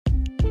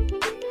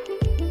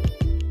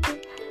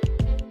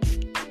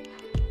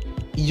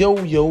Yo,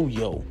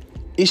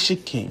 it's your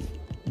king,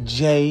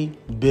 J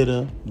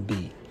Bitter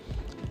B.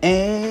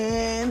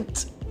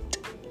 And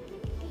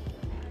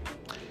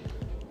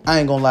I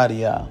ain't gonna lie to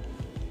y'all.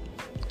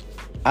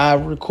 I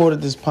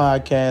recorded this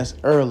podcast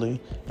early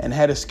and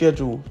had it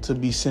scheduled to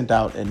be sent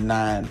out at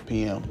 9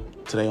 p.m.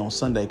 today on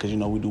Sunday, because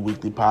we do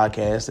weekly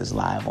podcasts that's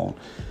live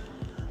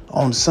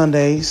on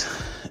Sundays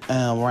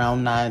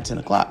around 10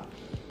 o'clock.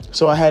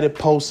 So I had it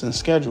posted and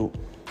scheduled.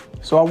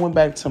 So I went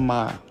back to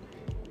my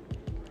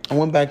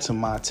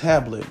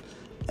tablet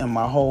and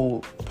my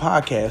whole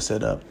podcast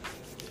setup,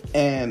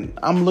 and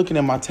I'm looking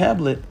at my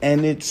tablet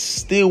and it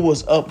still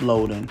was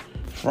uploading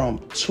from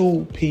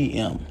 2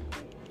 p.m.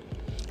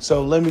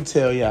 So let me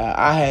tell y'all,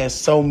 I had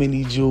so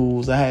many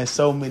jewels. I had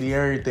so many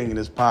everything in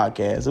this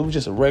podcast. It was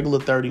just a regular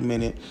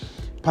 30-minute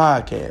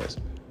podcast.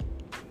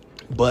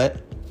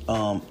 But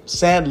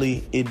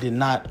sadly, it did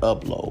not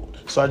upload.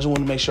 So I just want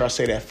to make sure I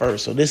say that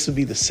first. So this will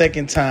be the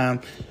second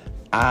time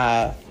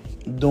I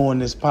doing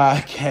this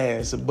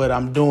podcast, but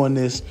I'm doing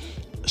this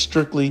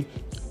strictly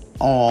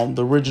on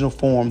the original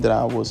form that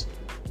I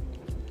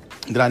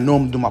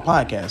normally do my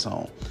podcast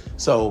on.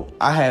 So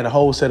I had a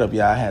whole setup,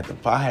 y'all.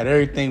 I had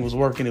everything was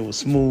working. It was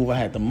smooth. I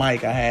had the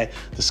mic. I had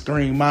the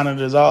screen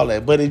monitors, all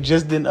that, but it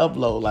just didn't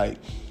upload.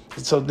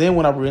 So then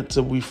when I went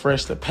to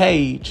refresh the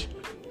page,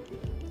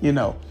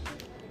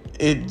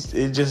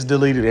 it just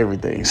deleted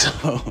everything.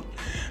 So,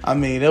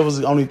 that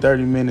was only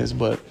 30 minutes,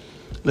 but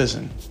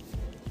listen,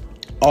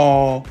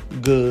 all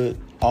good,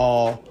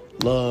 all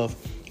love.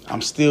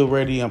 I'm still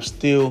ready. I'm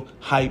still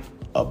hyped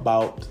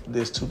about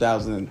this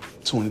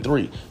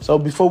 2023. So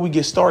before we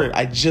get started,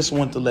 I just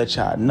want to let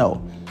y'all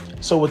know.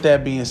 So with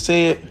that being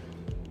said,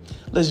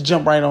 let's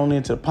jump right on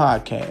into the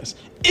podcast.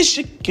 It's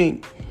your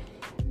king.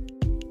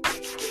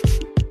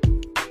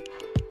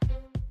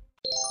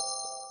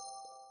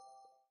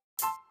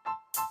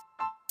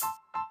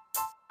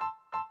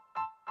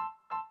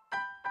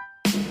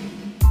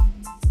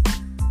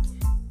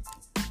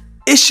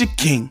 It's your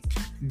king,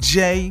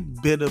 J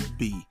Bitter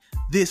B.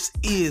 This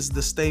is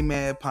the Stay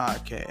Mad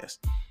Podcast.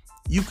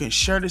 You can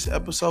share this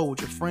episode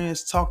with your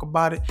friends, talk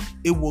about it.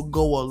 It will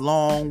go a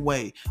long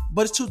way.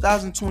 But it's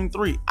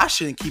 2023. I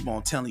shouldn't keep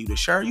on telling you to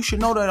share. You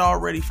should know that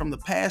already from the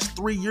past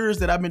 3 years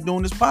that I've been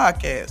doing this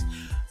podcast.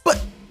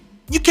 But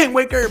you can't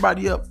wake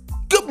everybody up.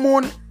 Good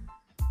morning.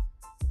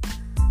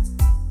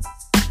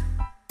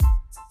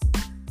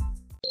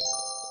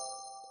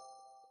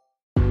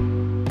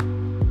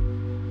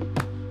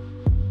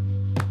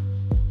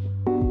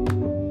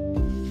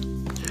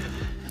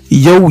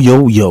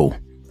 Yo,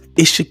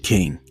 it's your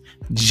king,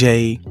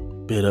 J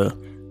Bitter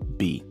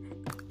B.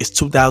 It's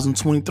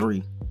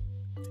 2023.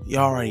 You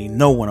already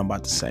know what I'm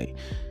about to say.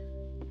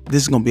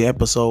 This is going to be an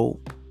episode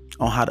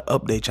on how to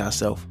update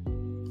yourself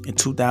in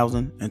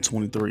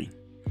 2023.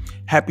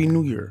 Happy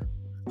New Year.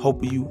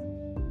 Hope you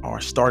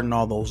are starting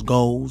all those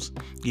goals,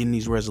 getting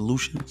these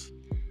resolutions,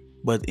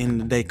 but at the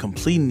end of the day,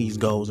 completing these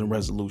goals and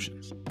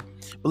resolutions.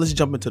 But let's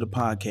jump into the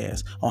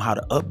podcast on how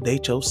to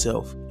update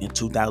yourself in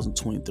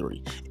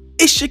 2023.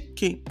 It's your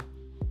king.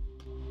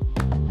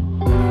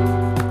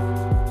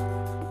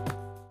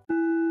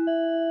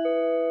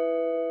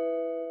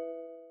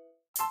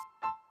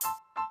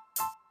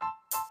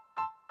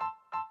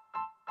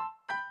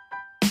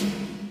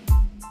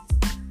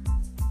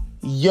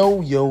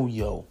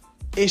 Yo.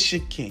 It's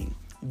your king,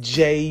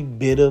 J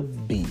Bitter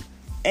B.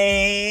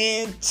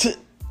 And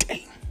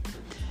today,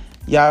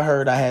 y'all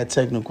heard I had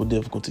technical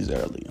difficulties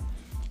earlier.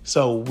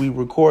 So we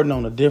recording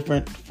on a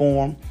different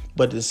form,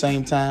 but at the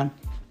same time,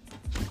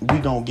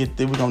 we're going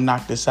to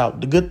knock this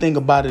out. The good thing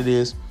about it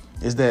is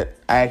that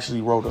I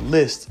actually wrote a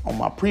list on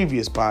my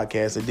previous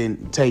podcast. It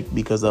didn't take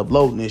because of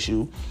uploading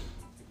issue.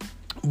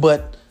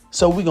 But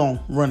so we're going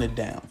to run it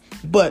down.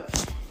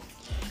 But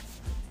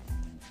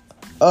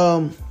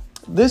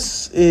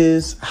this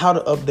is how to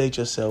update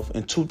yourself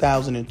in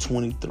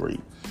 2023.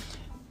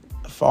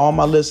 For all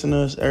my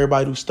listeners,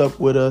 everybody who stuck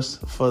with us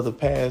for the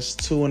past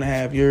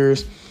 2.5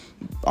 years,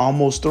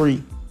 almost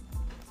 3,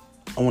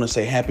 I want to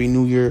say Happy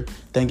New Year.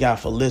 Thank y'all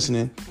for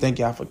listening. Thank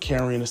y'all for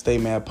carrying the Stay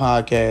Mad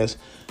Podcast.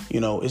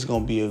 It's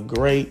going to be a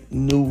great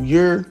new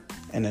year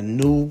and a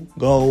new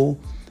goal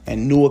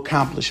and new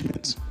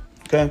accomplishments.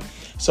 Okay.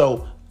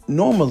 So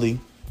normally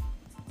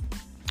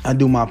I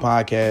do my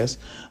podcast.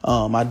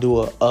 I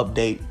do an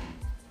update.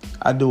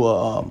 I do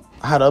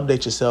how to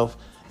update yourself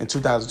in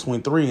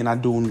 2023. And I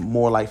do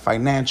more like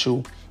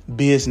financial,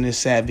 business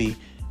savvy,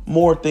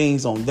 more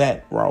things on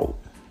that road.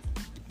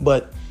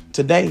 But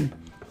today,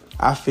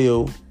 I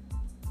feel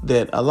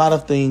that a lot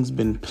of things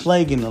been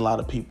plaguing a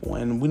lot of people,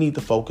 and we need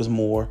to focus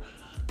more,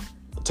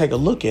 take a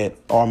look at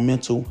our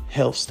mental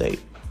health state.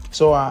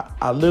 So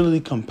I literally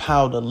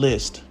compiled a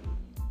list.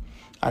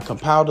 I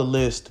compiled a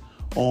list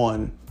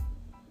on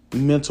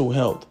mental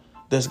health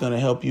that's going to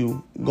help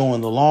you go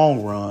in the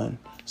long run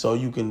so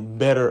you can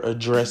better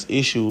address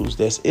issues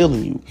that's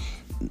ailing you,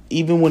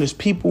 even when it's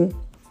people,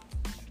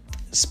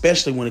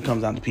 especially when it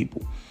comes down to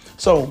people.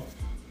 So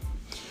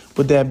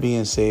with that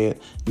being said,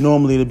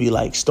 normally it'll be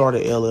like start a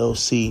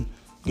LLC,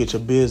 get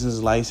your business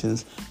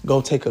license,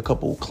 go take a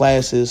couple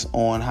classes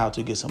on how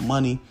to get some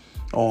money,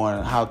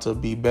 on how to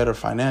be better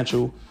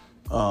financially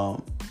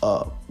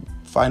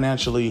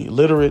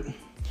literate,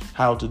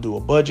 how to do a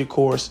budget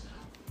course,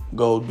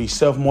 go be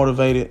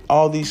self-motivated.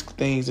 All these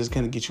things is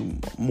going to get you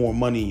more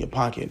money in your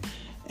pocket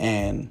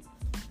and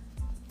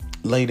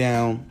lay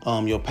down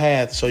your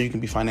path so you can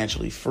be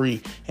financially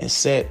free and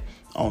set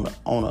on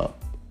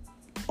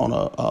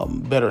a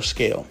better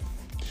scale.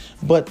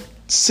 But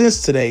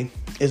since today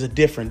is a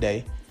different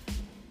day,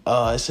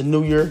 it's a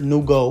new year,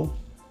 new goal,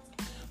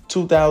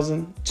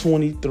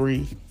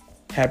 2023.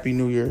 Happy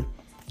New Year.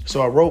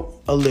 So I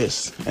wrote a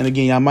list, and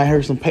again, y'all might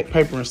hear some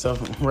paper and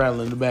stuff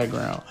rattling in the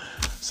background.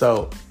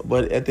 So,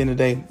 but at the end of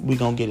the day, we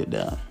gonna get it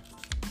done.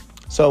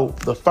 So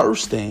the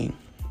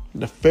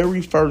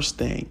very first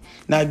thing.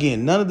 Now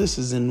again, none of this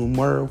is in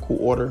numerical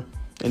order.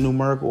 In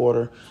numerical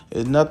order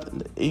is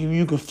nothing.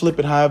 You can flip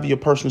it however your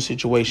personal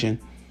situation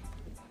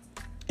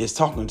is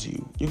talking to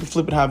you. You can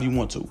flip it however you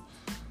want to.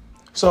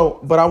 So,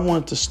 but I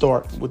wanted to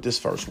start with this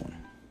first one,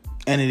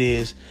 and it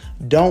is: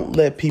 don't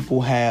let people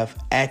have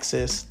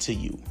access to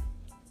you.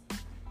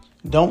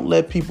 Don't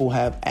let people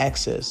have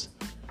access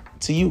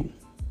to you.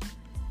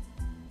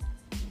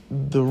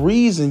 The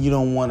reason you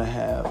don't want to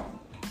have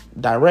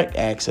direct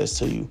access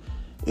to you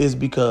is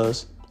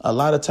because a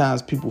lot of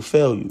times people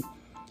fail you.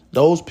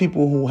 Those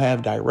people who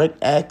have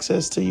direct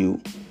access to you,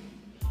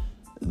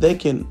 they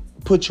can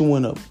put you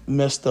in a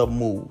messed up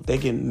mood. They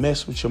can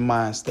mess with your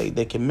mind state.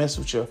 They can mess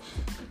with your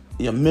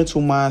mental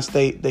mind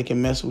state. They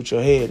can mess with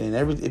your head. And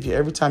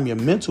every time your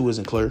mental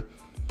isn't clear,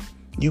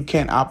 you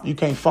can't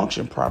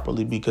function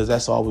properly because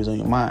that's always on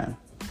your mind.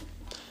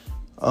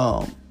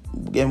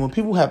 And when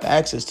people have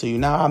access to you,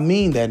 now I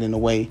mean that in a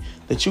way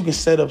that you can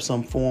set up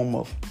some form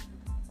of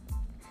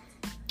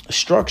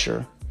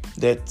structure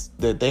that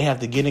they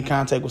have to get in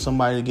contact with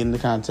somebody to get into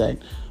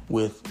contact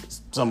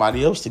with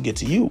somebody else to get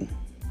to you.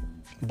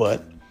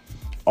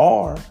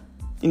 Or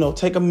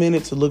take a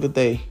minute to look at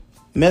their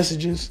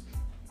messages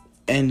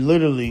and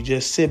literally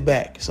just sit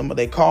back.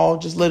 Somebody they call,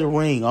 just let it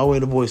ring all the way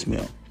to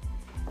voicemail.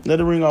 Let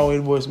it ring all the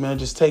way to voicemail.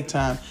 Just take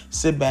time,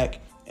 sit back,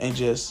 and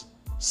just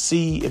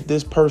see if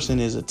this person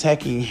is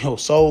attacking your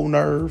soul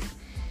nerve.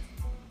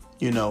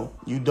 You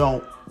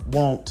don't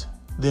want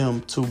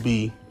them to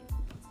be,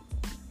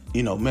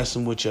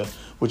 messing with your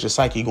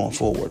psyche going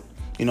forward.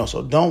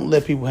 So don't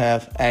let people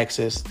have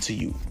access to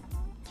you.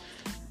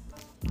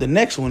 The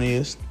next one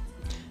is,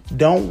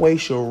 don't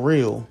waste your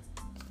real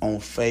on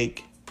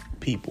fake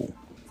people.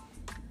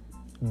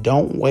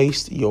 Don't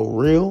waste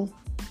your real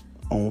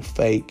on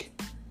fake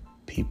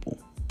people.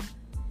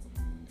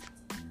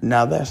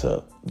 Now that's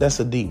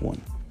a deep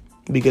one,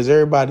 because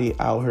everybody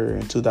out here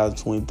in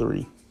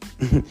 2023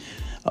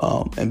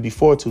 and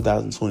before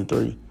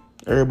 2023,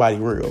 everybody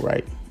real,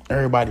 right?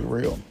 Everybody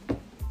real.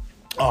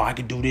 Oh, I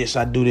can do this.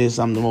 I do this.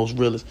 I'm the most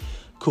realest.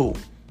 Cool.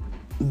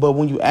 But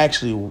when you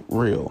actually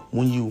real,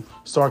 when you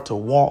start to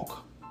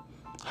walk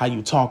how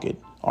you talk it,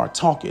 or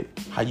talk it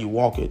how you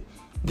walk it,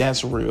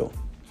 that's real.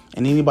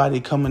 And anybody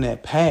coming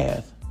that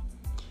path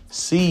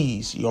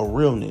sees your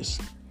realness.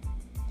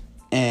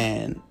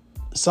 And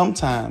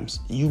sometimes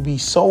you be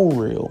so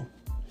real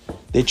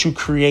that you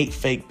create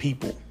fake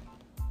people.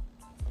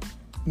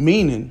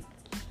 Meaning,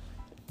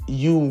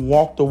 you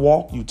walk the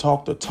walk, you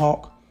talk the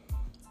talk,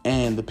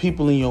 and the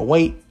people in your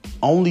way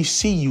only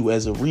see you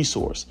as a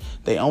resource.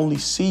 They only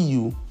see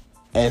you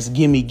as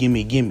gimme,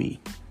 gimme, gimme.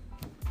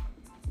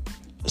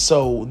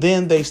 So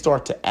then they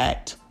start to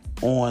act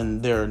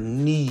on their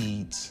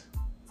needs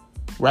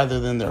rather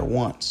than their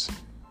wants.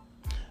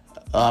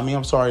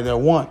 Their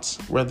wants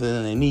rather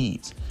than their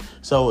needs.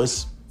 So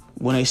it's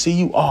when they see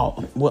you, I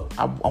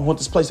want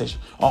this PlayStation.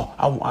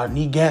 Oh, I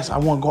need gas. I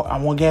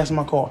want gas in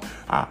my car.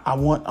 I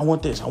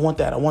want this. I want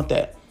that. I want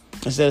that.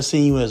 Instead of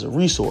seeing you as a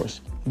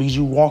resource, because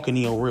you walking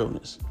in your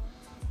realness.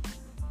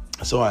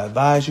 So I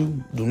advise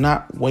you, do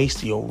not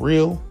waste your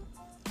real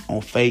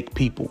on fake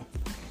people.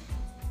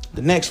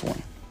 The next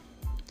one,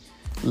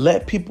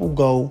 let people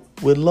go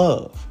with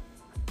love.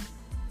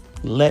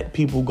 Let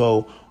people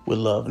go with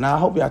love. Now, I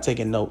hope y'all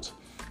taking notes,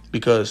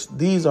 because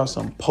these are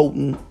some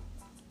potent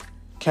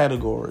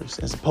categories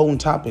and some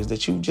potent topics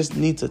that you just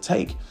need to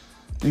take.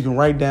 You can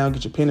write down,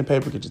 get your pen and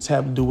paper, get your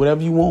tablet, do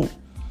whatever you want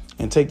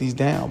and take these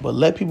down. But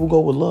let people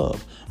go with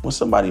love. When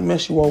somebody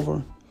mess you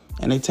over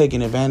and they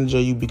taking advantage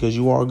of you because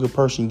you are a good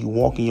person, you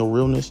walk in your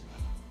realness,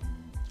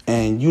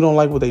 and you don't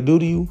like what they do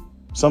to you,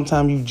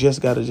 sometimes you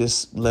just got to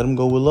just let them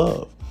go with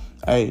love.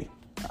 Hey,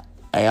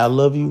 I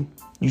love you.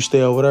 You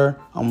stay over there.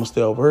 I'm going to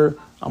stay over here.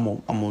 I'm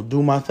going to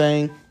do my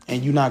thing,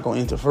 and you're not going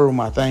to interfere with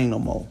my thing no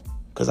more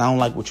because I don't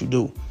like what you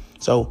do.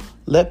 So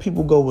let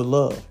people go with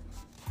love.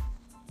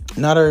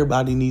 Not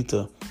everybody needs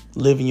to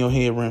live in your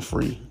head rent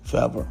free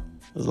forever.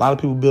 There's a lot of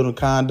people building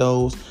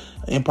condos,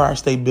 Empire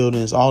State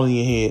Buildings, all in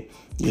your head.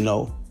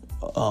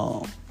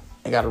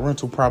 They got a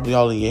rental property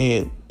all in your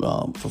head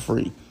for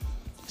free.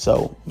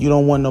 So you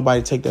don't want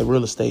nobody to take that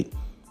real estate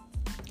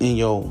in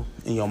your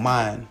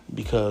mind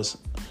because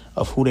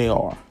of who they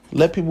are.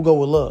 Let people go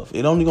with love.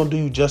 It only gonna do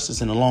you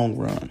justice in the long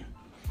run.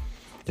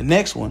 The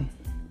next one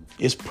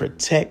is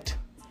protect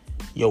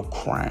your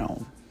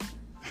crown.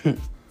 Now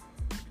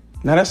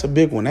that's a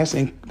big one.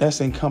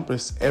 That's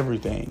encompass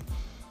everything.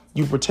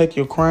 You protect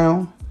your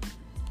crown.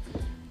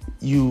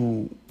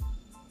 You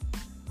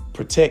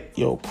protect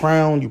your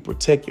crown. You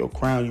protect your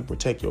crown. You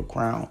protect your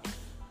crown.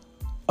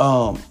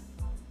 Don't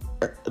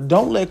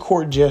let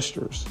court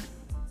gestures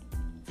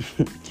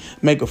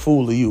make a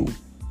fool of you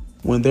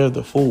when they're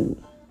the fool.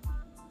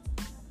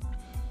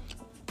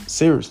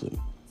 Seriously.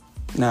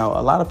 Now,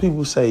 a lot of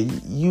people say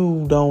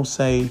you don't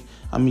say.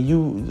 A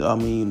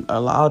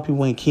lot of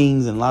people ain't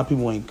kings and a lot of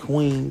people ain't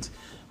queens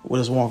when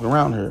it's walking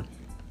around here.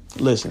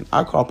 Listen,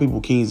 I call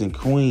people kings and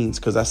queens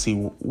because I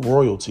see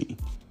royalty.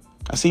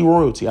 I see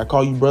royalty. I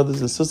call you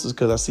brothers and sisters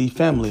because I see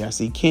family. I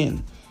see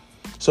kin.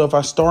 So if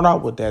I start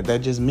out with that, that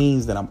just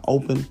means that I'm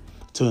open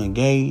to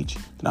engage,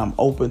 that I'm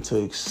open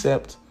to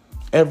accept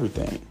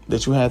everything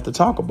that you have to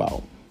talk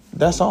about.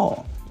 That's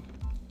all.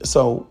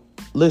 So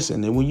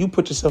listen, and when you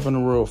put yourself in a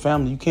royal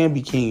family, you can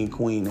be king and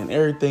queen and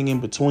everything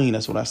in between.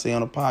 That's what I say on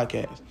the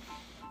podcast.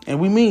 And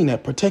we mean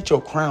that. Protect your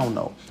crown,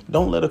 though.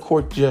 Don't let a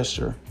court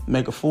gesture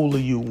make a fool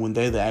of you when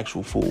they're the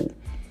actual fool.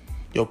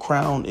 Your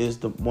crown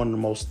is one of the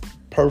most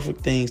perfect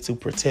things to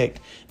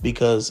protect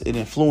because it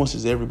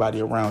influences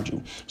everybody around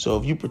you. So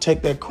if you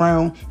protect that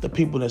crown, the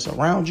people that's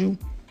around you,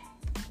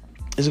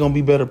 it's going to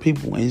be better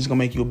people and it's going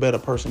to make you a better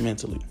person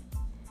mentally.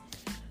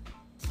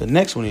 The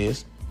next one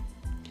is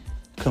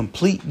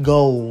complete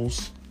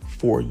goals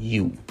for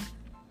you.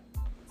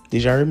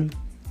 Did y'all hear me?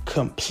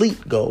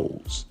 Complete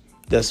goals.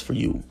 That's for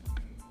you.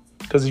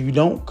 Because if you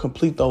don't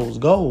complete those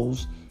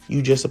goals,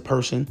 you just a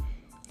person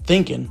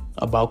thinking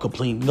about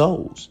completing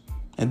goals.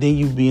 And then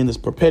you be in this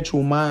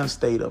perpetual mind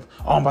state of,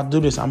 oh, I'm about to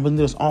do this. I'm going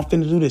to do this. Oh, I'm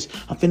finna do this.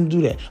 I'm finna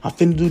do that. I'm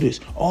finna do this.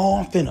 Oh,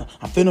 I'm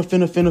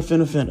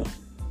finna.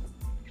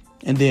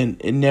 And then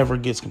it never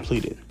gets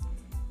completed.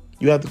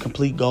 You have to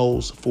complete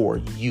goals for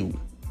you.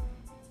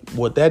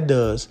 What that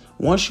does,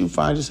 once you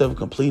find yourself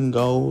completing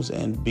goals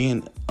and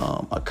being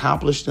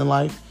accomplished in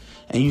life,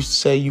 and you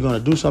say you're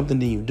going to do something,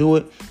 then you do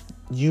it,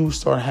 you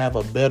start to have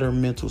a better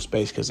mental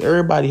space because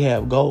everybody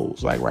have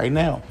goals. Like right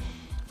now,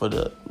 for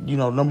the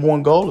number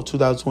one goal of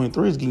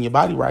 2023 is getting your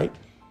body right.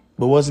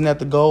 But wasn't that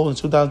the goal in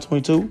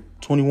 2022,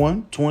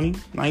 21, 20,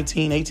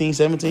 19, 18,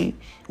 17?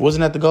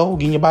 Wasn't that the goal,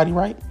 getting your body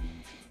right?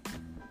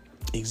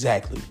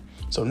 Exactly.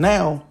 So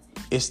now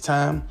it's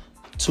time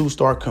to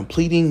start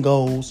completing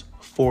goals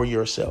for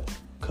yourself.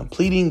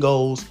 Completing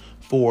goals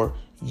for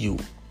you.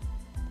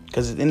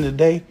 Because at the end of the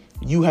day,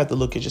 you have to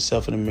look at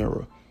yourself in the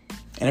mirror.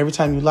 And every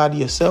time you lie to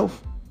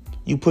yourself,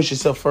 you push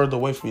yourself further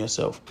away from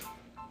yourself.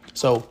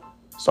 So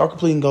start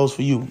completing goals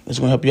for you. It's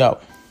going to help you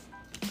out.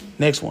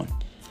 Next one.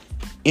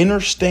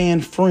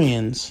 Understand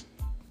friends,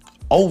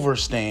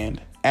 overstand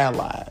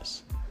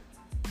allies.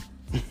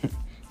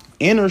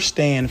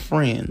 Understand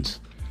friends,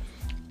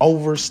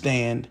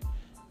 overstand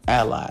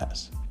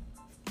allies.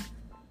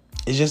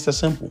 It's just that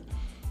simple.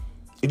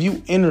 If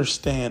you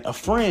understand, a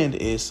friend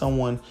is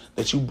someone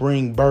that you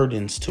bring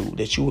burdens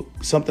to,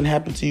 something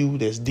happened to you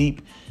that's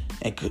deep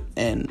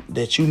and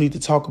that you need to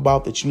talk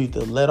about, that you need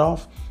to let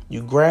off.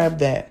 You grab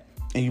that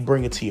and you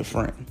bring it to your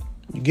friend.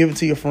 You give it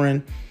to your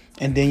friend,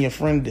 and then your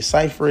friend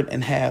decipher it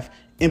and have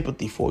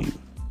empathy for you.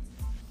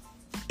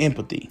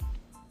 Empathy.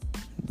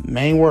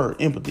 Main word,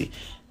 empathy.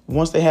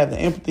 Once they have the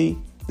empathy,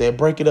 they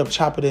break it up,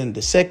 chop it and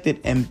dissect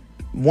it. And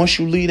once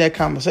you leave that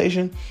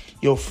conversation,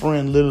 your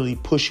friend literally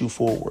push you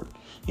forward.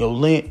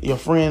 Your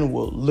friend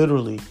will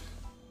literally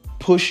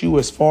push you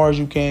as far as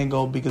you can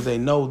go because they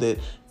know that,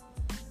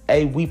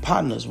 hey, we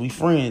partners, we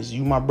friends,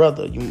 you my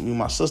brother, you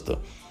my sister.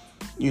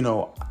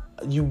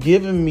 You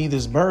giving me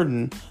this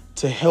burden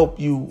to help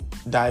you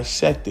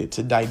dissect it,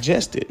 to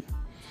digest it.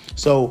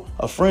 So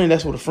a friend,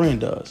 that's what a friend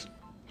does.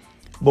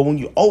 But when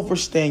you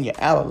understand your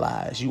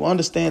allies, you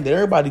understand that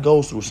everybody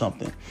goes through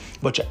something,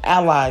 but your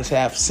allies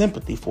have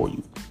sympathy for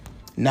you,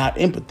 not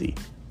empathy.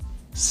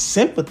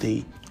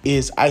 Sympathy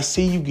is I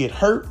see you get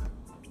hurt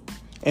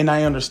and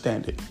I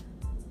understand it.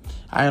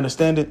 I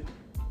understand it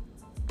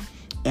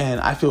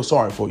and I feel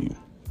sorry for you.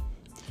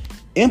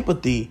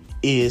 Empathy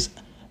is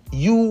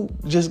you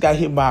just got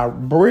hit by a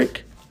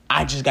brick.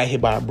 I just got hit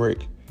by a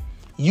brick.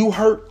 You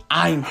hurt.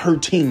 I'm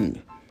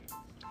hurting.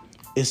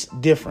 It's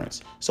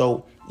difference.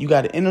 So you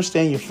got to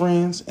understand your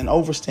friends and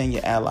understand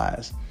your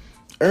allies.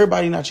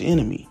 Everybody not your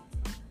enemy.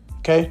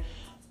 Okay.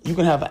 You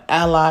can have an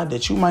ally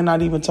that you might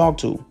not even talk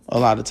to a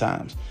lot of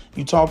times.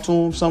 You talk to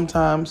them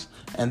sometimes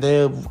and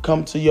they'll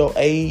come to your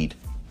aid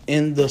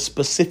in the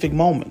specific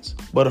moments.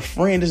 But a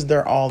friend is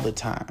there all the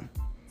time.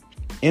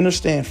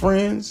 Understand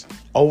friends,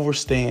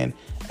 understand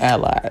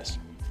allies.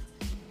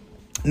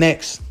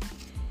 Next,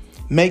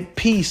 make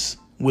peace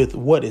with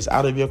what is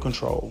out of your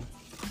control.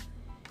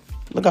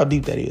 Look how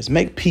deep that is.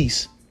 Make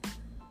peace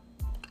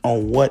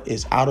on what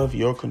is out of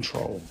your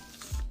control.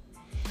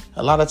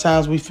 A lot of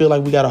times we feel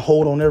like we got to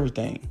hold on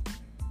everything,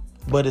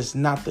 but it's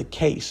not the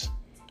case.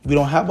 We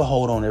don't have a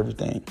hold on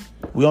everything.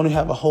 We only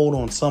have a hold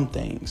on some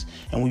things.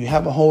 And when you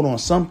have a hold on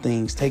some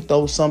things, take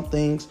those some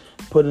things,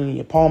 put it in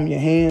your palm of your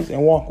hands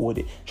and walk with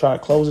it. Try to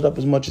close it up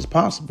as much as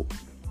possible.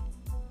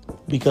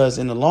 Because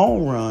in the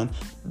long run,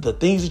 the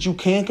things that you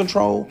can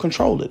control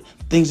it.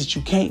 The things that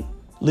you can't,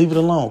 leave it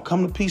alone.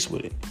 Come to peace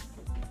with it.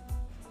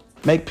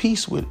 Make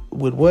peace with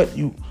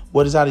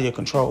what is out of your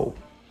control.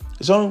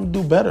 It's only to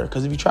do better,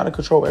 because if you try to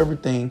control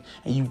everything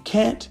and you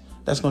can't,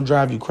 that's going to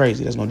drive you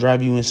crazy. That's going to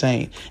drive you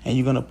insane. And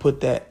you're going to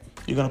put that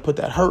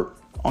hurt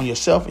on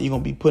yourself, and you're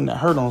going to be putting that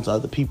hurt on to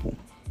other people.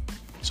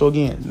 So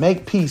again,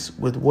 make peace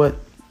with what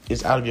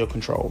is out of your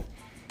control.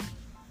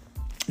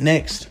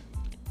 Next,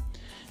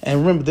 and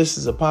remember, this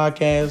is a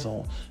podcast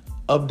on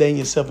updating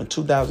yourself in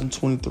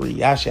 2023.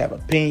 Y'all should have a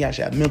pen. Y'all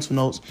should have mental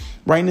notes.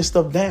 Writing this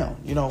stuff down.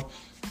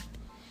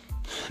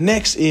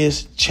 Next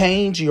is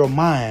change your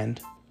mind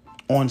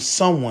on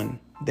someone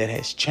that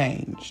has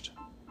changed.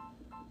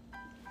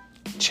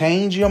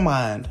 Change your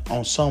mind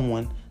on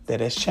someone that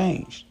has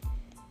changed.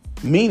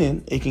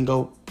 Meaning it can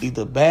go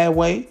either bad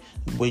way,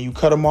 where you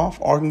cut them off,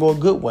 or it can go a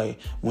good way.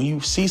 When you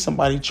see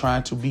somebody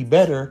trying to be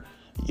better,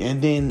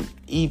 and then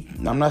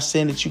I'm not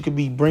saying that you could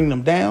be bringing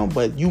them down,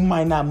 but you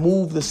might not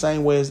move the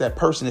same way as that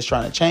person is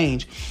trying to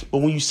change. But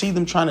when you see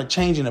them trying to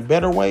change in a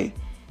better way,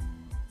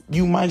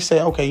 you might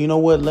say, okay, you know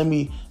what? Let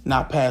me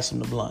not pass them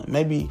the blunt.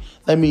 Maybe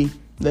let me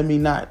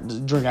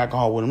not drink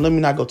alcohol with them. Let me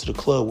not go to the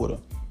club with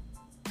them.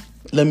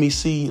 Let me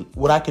see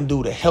what I can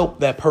do to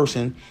help that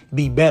person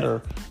be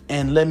better,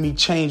 and let me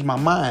change my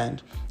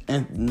mind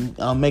and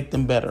make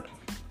them better.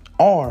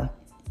 Or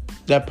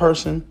that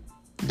person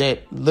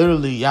that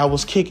literally y'all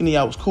was kicking it,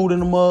 y'all was cool in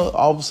the mud.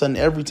 All of a sudden,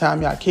 every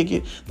time y'all kick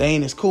it, they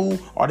ain't as cool,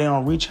 or they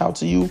don't reach out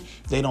to you.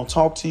 They don't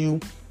talk to you.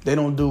 They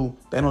don't do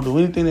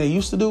anything they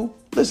used to do.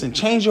 Listen,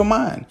 change your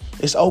mind.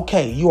 It's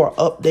okay. You are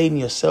updating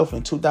yourself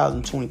in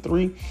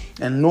 2023.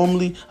 And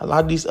normally, a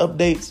lot of these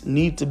updates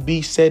need to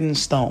be set in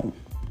stone.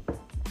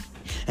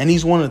 And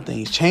these one of the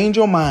things. Change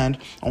your mind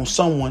on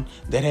someone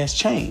that has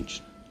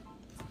changed.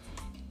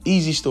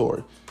 Easy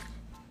story.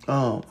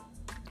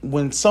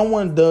 When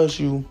someone does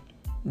you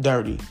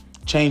dirty,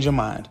 change your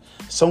mind.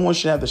 Someone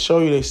should have to show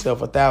you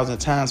themselves 1,000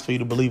 times for you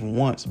to believe them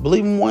once.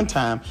 Believe them one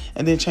time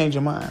and then change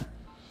your mind.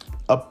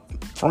 A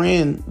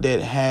friend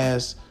that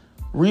has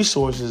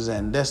resources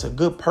and that's a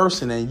good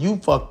person, and you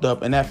fucked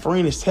up, and that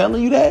friend is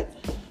telling you that,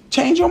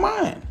 change your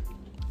mind.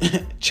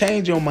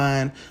 Change your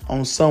mind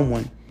on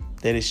someone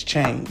that has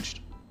changed.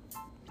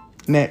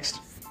 Next,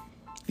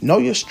 know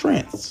your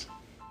strengths.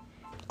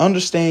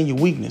 Understand your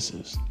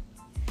weaknesses.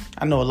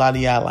 I know a lot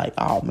of y'all like,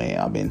 oh man,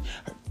 I've been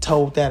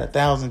told that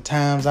 1,000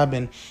 times. I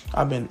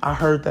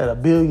heard that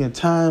 1 billion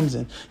times,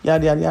 and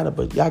yada yada yada.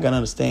 But y'all gotta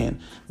understand,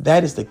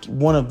 that is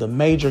one of the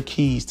major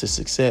keys to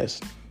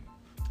success.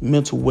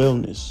 Mental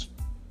wellness.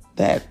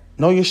 That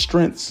know your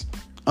strengths,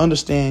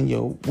 understand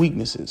your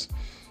weaknesses.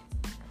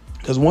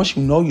 Because once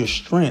you know your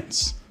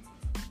strengths,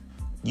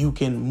 you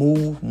can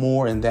move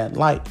more in that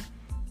light.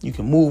 You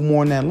can move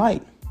more in that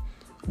light.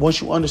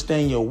 Once you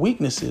understand your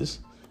weaknesses,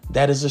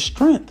 that is a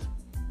strength.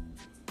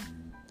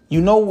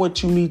 You know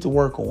what you need to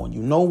work on.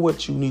 You know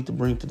what you need to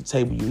bring to the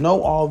table. You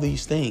know all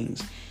these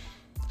things.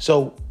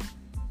 So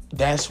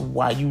that's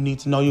why you need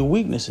to know your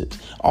weaknesses.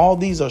 All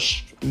these are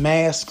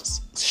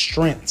masked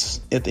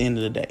strengths at the end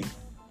of the day.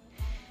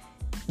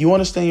 You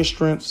understand your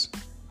strengths.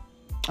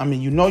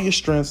 You know your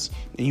strengths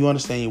and you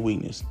understand your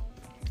weakness.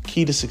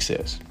 Key to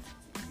success.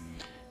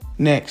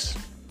 Next,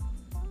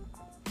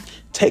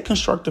 take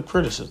constructive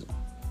criticism.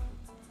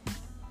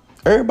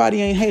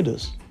 Everybody ain't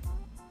haters.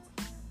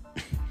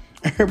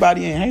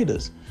 Everybody ain't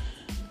haters.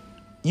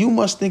 You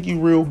must think you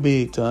real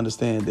big to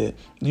understand that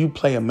you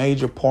play a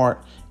major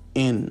part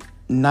in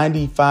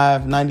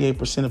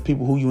 98% of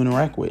people who you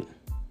interact with.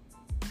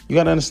 You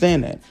got to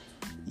understand that.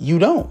 You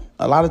don't.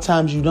 A lot of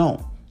times you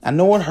don't. I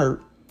know it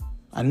hurt.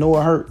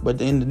 But at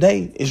the end of the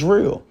day, it's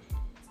real.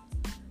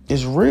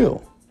 It's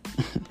real.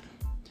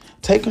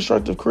 Take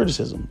constructive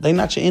criticism. They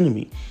not your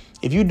enemy.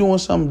 If you're doing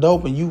something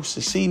dope and you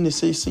succeeding,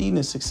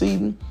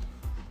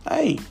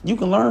 hey, you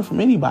can learn from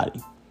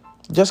anybody.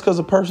 Just because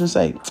a person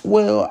say,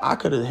 well, I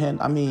could have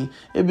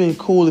it'd been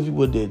cool if you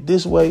would have did it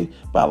this way,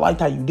 but I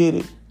liked how you did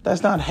it.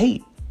 That's not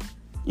hate.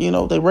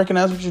 They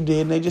recognize what you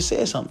did and they just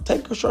said something.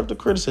 Take constructive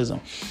criticism.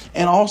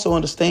 And also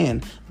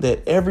understand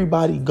that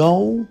everybody's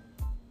goal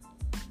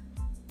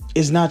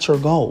is not your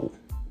goal.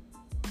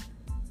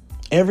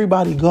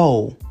 Everybody's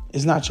goal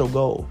is not your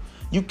goal.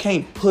 You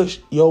can't push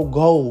your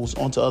goals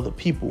onto other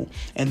people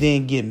and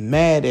then get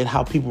mad at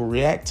how people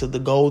react to the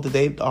goal that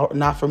they are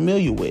not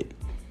familiar with.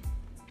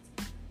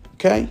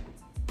 Okay?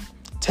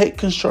 Take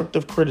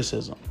constructive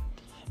criticism.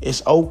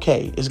 It's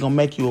okay. It's going to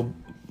make you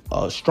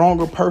a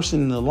stronger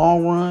person in the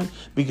long run,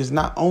 because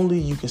not only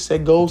you can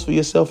set goals for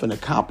yourself and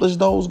accomplish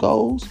those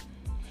goals,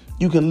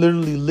 you can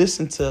literally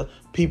listen to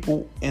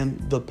people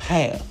in the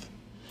path.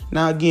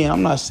 Now, again,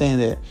 I'm not saying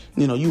that,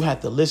 you have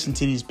to listen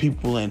to these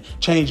people and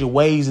change your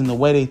ways and the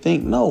way they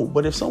think. No,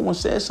 but if someone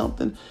says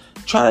something,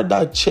 try to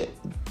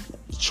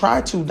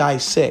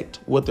dissect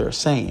what they're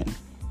saying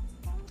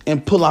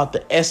and pull out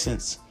the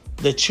essence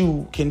that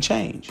you can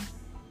change.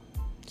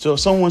 So if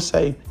someone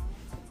say,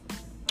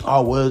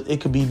 oh, well,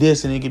 it could be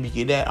this and it could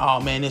be that. Oh,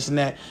 man, this and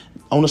that.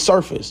 On the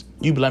surface,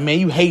 you be like, man,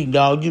 you hating,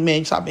 dog.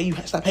 Stop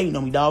hating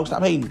on me, dog.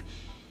 Stop hating.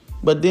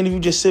 But then if you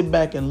just sit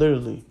back and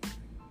literally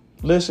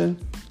listen,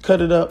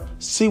 cut it up,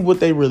 see what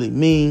they really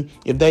mean.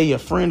 If they your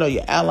friend or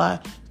your ally,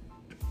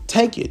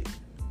 take it,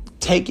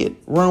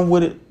 run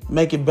with it,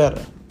 make it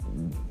better.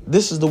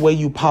 This is the way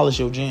you polish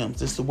your gems.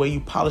 This is the way you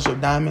polish your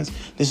diamonds.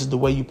 This is the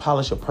way you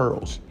polish your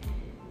pearls.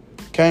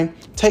 Okay?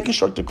 Take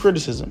constructive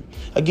criticism.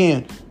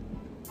 Again,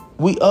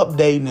 we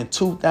updating in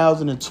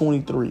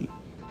 2023.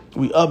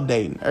 We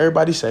updating.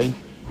 Everybody say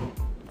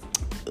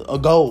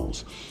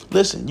goals.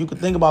 Listen, you can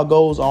think about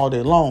goals all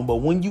day long, but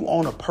when you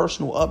on a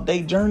personal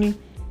update journey,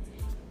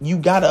 you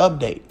got to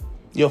update.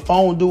 Your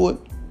phone do it.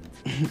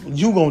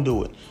 You gonna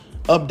do it.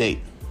 Update.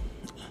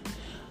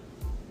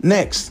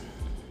 Next,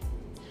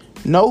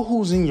 know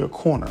who's in your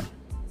corner.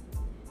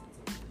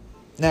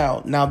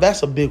 Now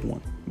that's a big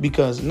one,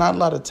 because not a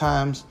lot of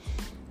times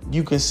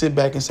you can sit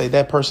back and say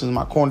that person's in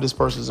my corner, this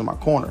person's in my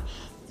corner.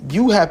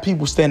 You have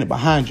people standing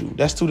behind you.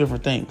 That's two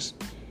different things.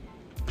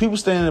 People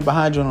standing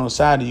behind you and on the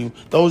side of you,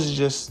 those are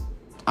just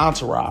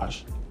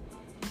entourage.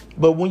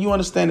 But when you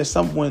understand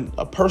that when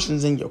a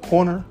person's in your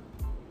corner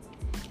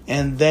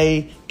and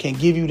they can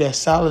give you that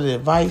solid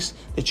advice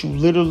that you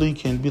literally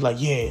can be like,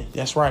 yeah,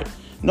 that's right.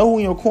 Know who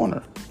in your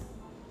corner.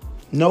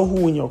 Know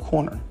who in your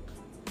corner.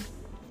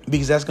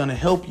 Because that's going to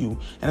help you,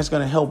 and it's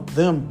going to help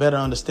them better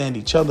understand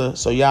each other.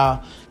 So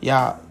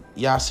y'all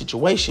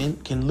situation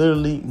can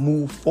literally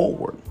move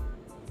forward.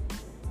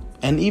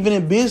 And even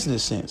in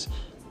business sense,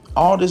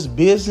 all this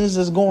business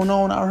that's going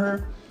on out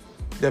here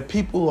that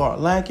people are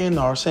lacking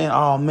or saying,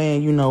 oh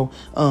man,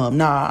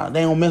 nah,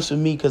 they don't mess with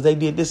me because they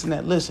did this and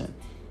that. Listen,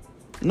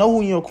 know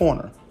who in your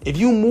corner. If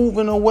you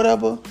moving or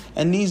whatever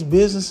and these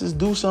businesses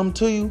do something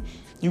to you,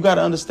 you got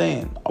to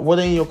understand, were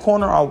they in your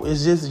corner or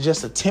is this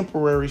just a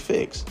temporary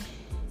fix?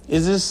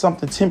 Is this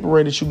something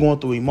temporary that you're going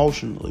through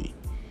emotionally?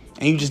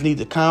 And you just need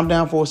to calm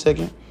down for a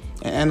second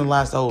and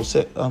analyze the whole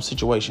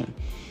situation.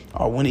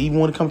 Or when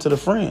it comes to the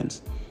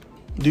friends,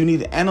 do you need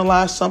to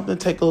analyze something,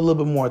 take a little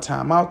bit more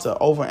time out to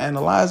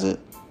overanalyze it,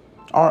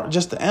 or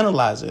just to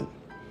analyze it?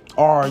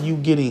 Or are you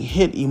getting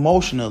hit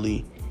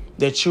emotionally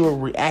that you're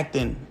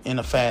reacting in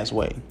a fast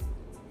way?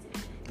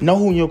 Know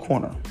who in your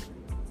corner.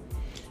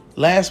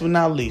 Last but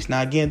not least,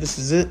 now again, this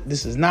is it.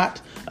 This is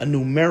not a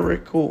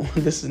numerical.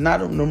 This is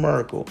not a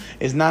numerical.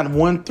 It's not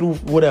 1 through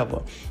whatever.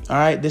 All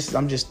right.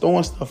 I'm just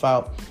throwing stuff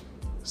out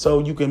so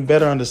you can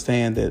better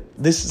understand that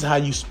this is how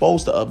you're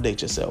supposed to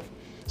update yourself.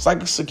 It's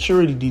like a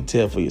security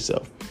detail for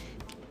yourself.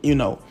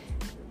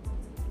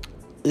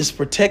 It's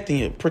protecting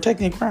your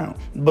crown.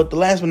 But the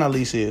last but not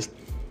least is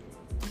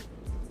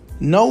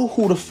know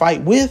who to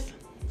fight with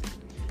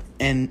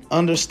and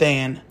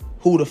understand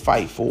who to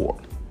fight for.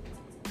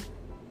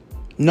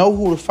 Know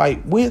who to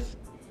fight with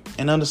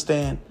and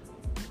understand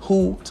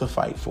who to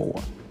fight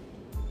for.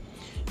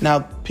 Now,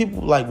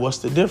 people like, what's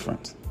the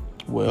difference?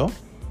 Well,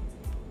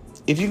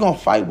 if you're going to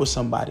fight with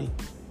somebody,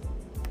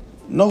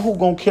 know who's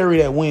going to carry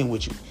that win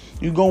with you.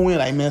 You go in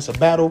like, man, it's a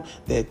battle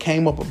that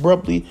came up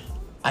abruptly.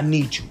 I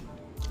need you.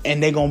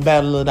 And they're going to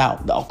battle it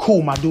out. Oh,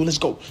 cool, my dude. Let's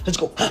go.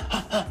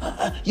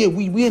 Yeah,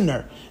 we in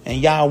there.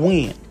 And y'all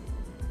win.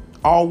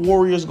 All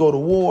warriors go to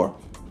war.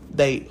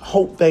 They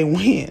hope they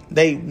win.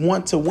 They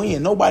want to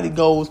win. Nobody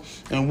goes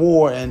in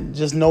war and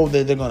just know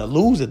that they're going to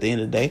lose at the end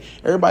of the day.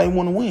 Everybody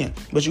want to win.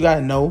 But you got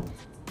to know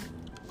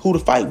who to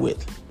fight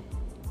with.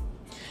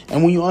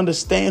 And when you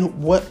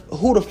understand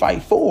who to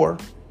fight for,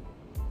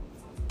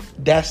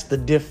 that's the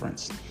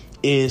difference.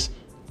 You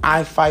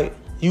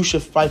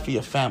should fight for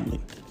your family.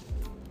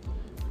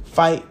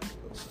 Fight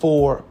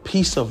for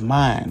peace of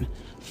mind.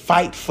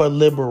 Fight for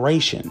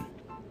liberation.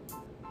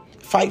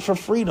 Fight for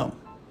freedom.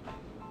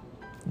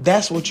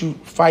 That's what you're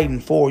fighting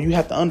for. You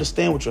have to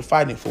understand what you're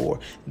fighting for.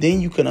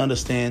 Then you can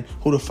understand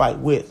who to fight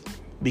with.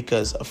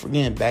 Because,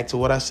 again, back to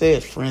what I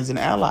said, friends and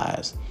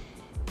allies.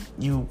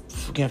 You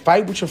can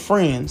fight with your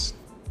friends.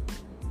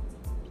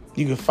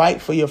 You can fight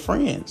for your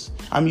friends.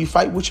 You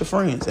fight with your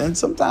friends. And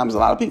sometimes a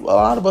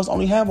lot of us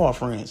only have our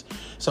friends.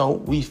 So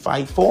we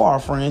fight for our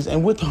friends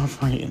and with our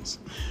friends.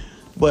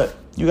 But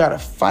you got to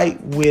fight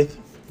with,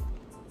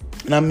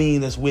 and I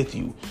mean that's with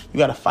you. You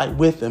got to fight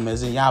with them,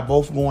 as in y'all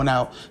both going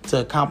out to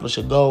accomplish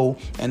a goal,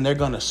 and they're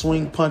going to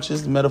swing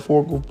punches,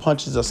 metaphorical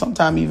punches, or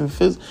sometimes even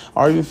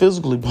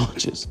physically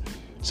punches.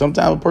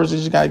 Sometimes a person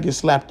just got to get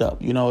slapped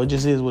up. It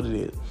just is what it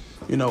is.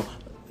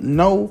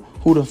 Know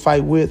who to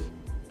fight with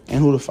and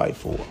who to fight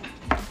for.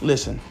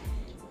 Listen,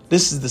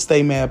 this is the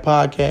Stay Mad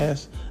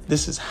Podcast.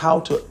 This is how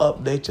to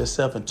update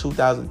yourself in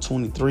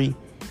 2023.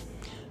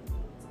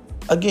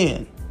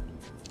 Again,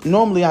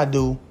 normally I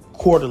do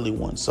quarterly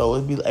ones. So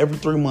it'd be every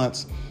 3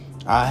 months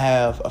I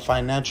have a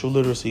financial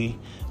literacy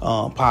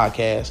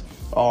podcast,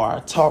 or I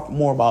talk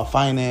more about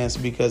finance,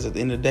 because at the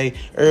end of the day,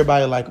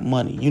 everybody like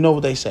money. You know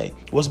what they say?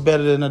 What's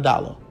better than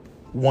 $1?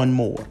 One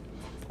more.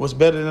 What's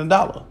better than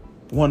 $1?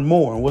 one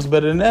more. And what's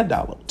better than that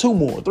dollar? Two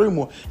more, three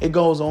more. It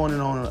goes on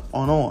and on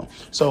and on.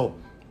 So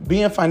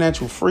being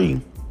financial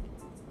free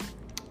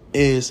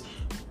is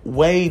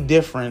way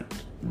different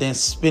than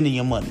spending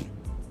your money.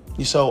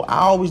 So I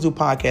always do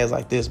podcasts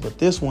like this, but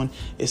this one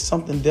is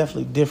something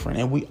definitely different.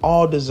 And we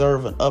all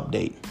deserve an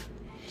update.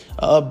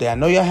 I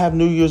know y'all have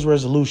New Year's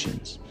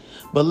resolutions,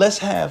 but let's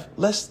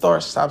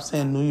stop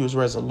saying New Year's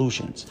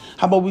resolutions.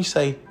 How about we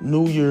say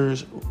New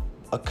Year's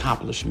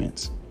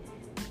accomplishments?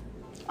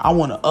 I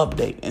want to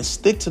update and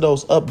stick to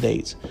those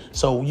updates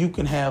so you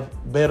can have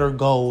better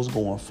goals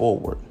going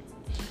forward.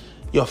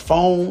 Your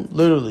phone,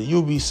 literally,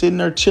 you'll be sitting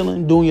there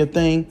chilling, doing your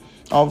thing.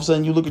 All of a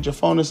sudden, you look at your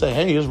phone and say,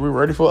 hey, we're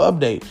ready for an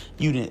update.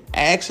 You didn't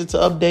ask it to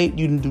update.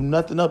 You didn't do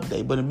nothing to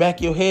update. But in the back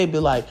of your head, be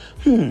like,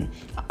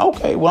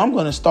 okay, well, I'm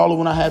going to install it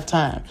when I have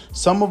time.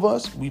 Some of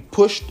us, we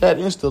push that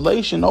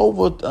installation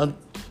over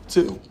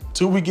till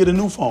we get a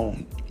new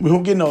phone. We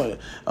don't get no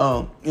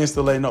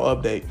installate, no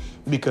update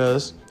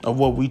because of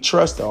what we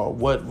trust or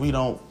what we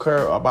don't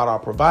care about our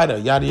provider,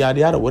 yada, yada,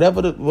 yada,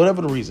 whatever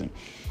the reason.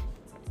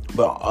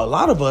 But a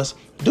lot of us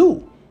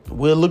do.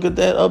 We'll look at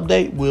that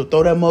update. We'll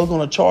throw that mug on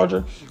a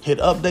charger, hit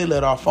update,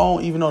 let our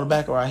phone, even on the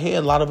back of our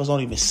head. A lot of us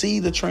don't even see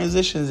the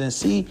transitions and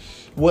see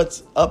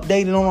what's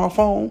updated on our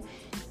phone.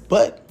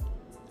 But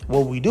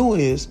what we do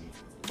is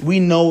we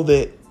know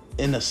that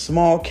in a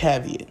small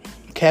caveat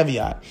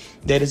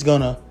that it's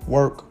going to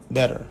work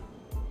better.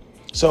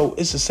 So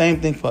it's the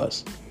same thing for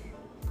us.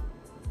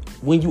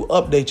 When you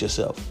update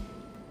yourself,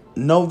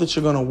 know that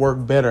you're going to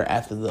work better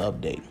after the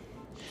update.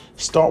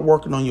 Start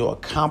working on your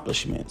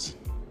accomplishments.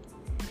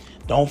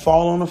 Don't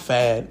fall on a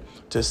fad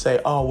to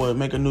say, oh, well,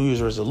 make a New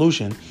Year's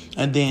resolution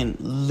and then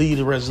leave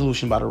the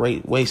resolution by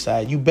the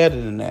wayside. You better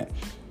than that.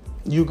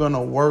 You're going to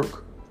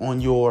work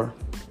on your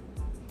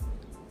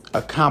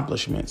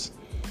accomplishments.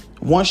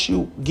 Once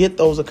you get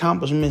those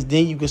accomplishments,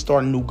 then you can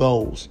start new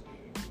goals.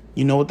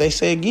 You know what they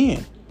say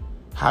again,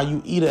 how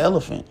you eat an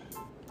elephant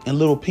in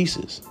little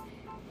pieces.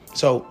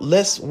 So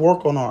let's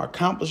work on our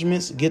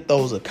accomplishments, get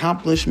those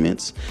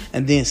accomplishments,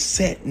 and then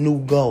set new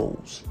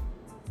goals.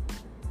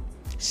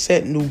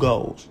 Set new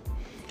goals.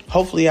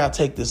 Hopefully I'll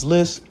take this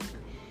list,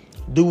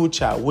 do what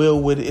y'all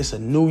will with it. It's a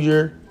new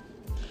year.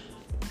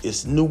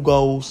 It's new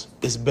goals.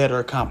 It's better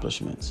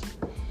accomplishments.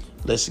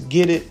 Let's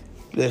get it.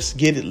 Let's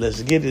get it.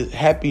 Let's get it.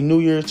 Happy New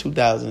Year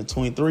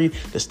 2023.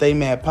 The Stay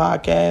Mad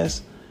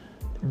Podcast.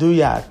 Do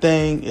y'all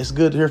thing. It's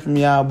good to hear from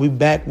y'all. We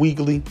back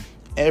weekly.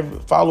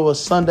 Follow us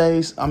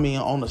Sundays. On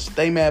the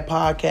Stay Mad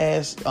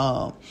Podcast,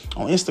 on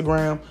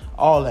Instagram,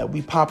 all that.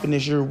 We popping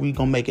this year. We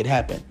gonna make it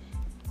happen.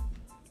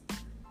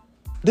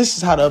 This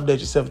is how to update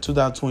yourself in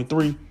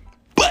 2023,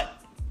 but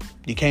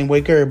you can't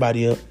wake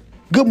everybody up.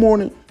 Good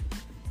morning.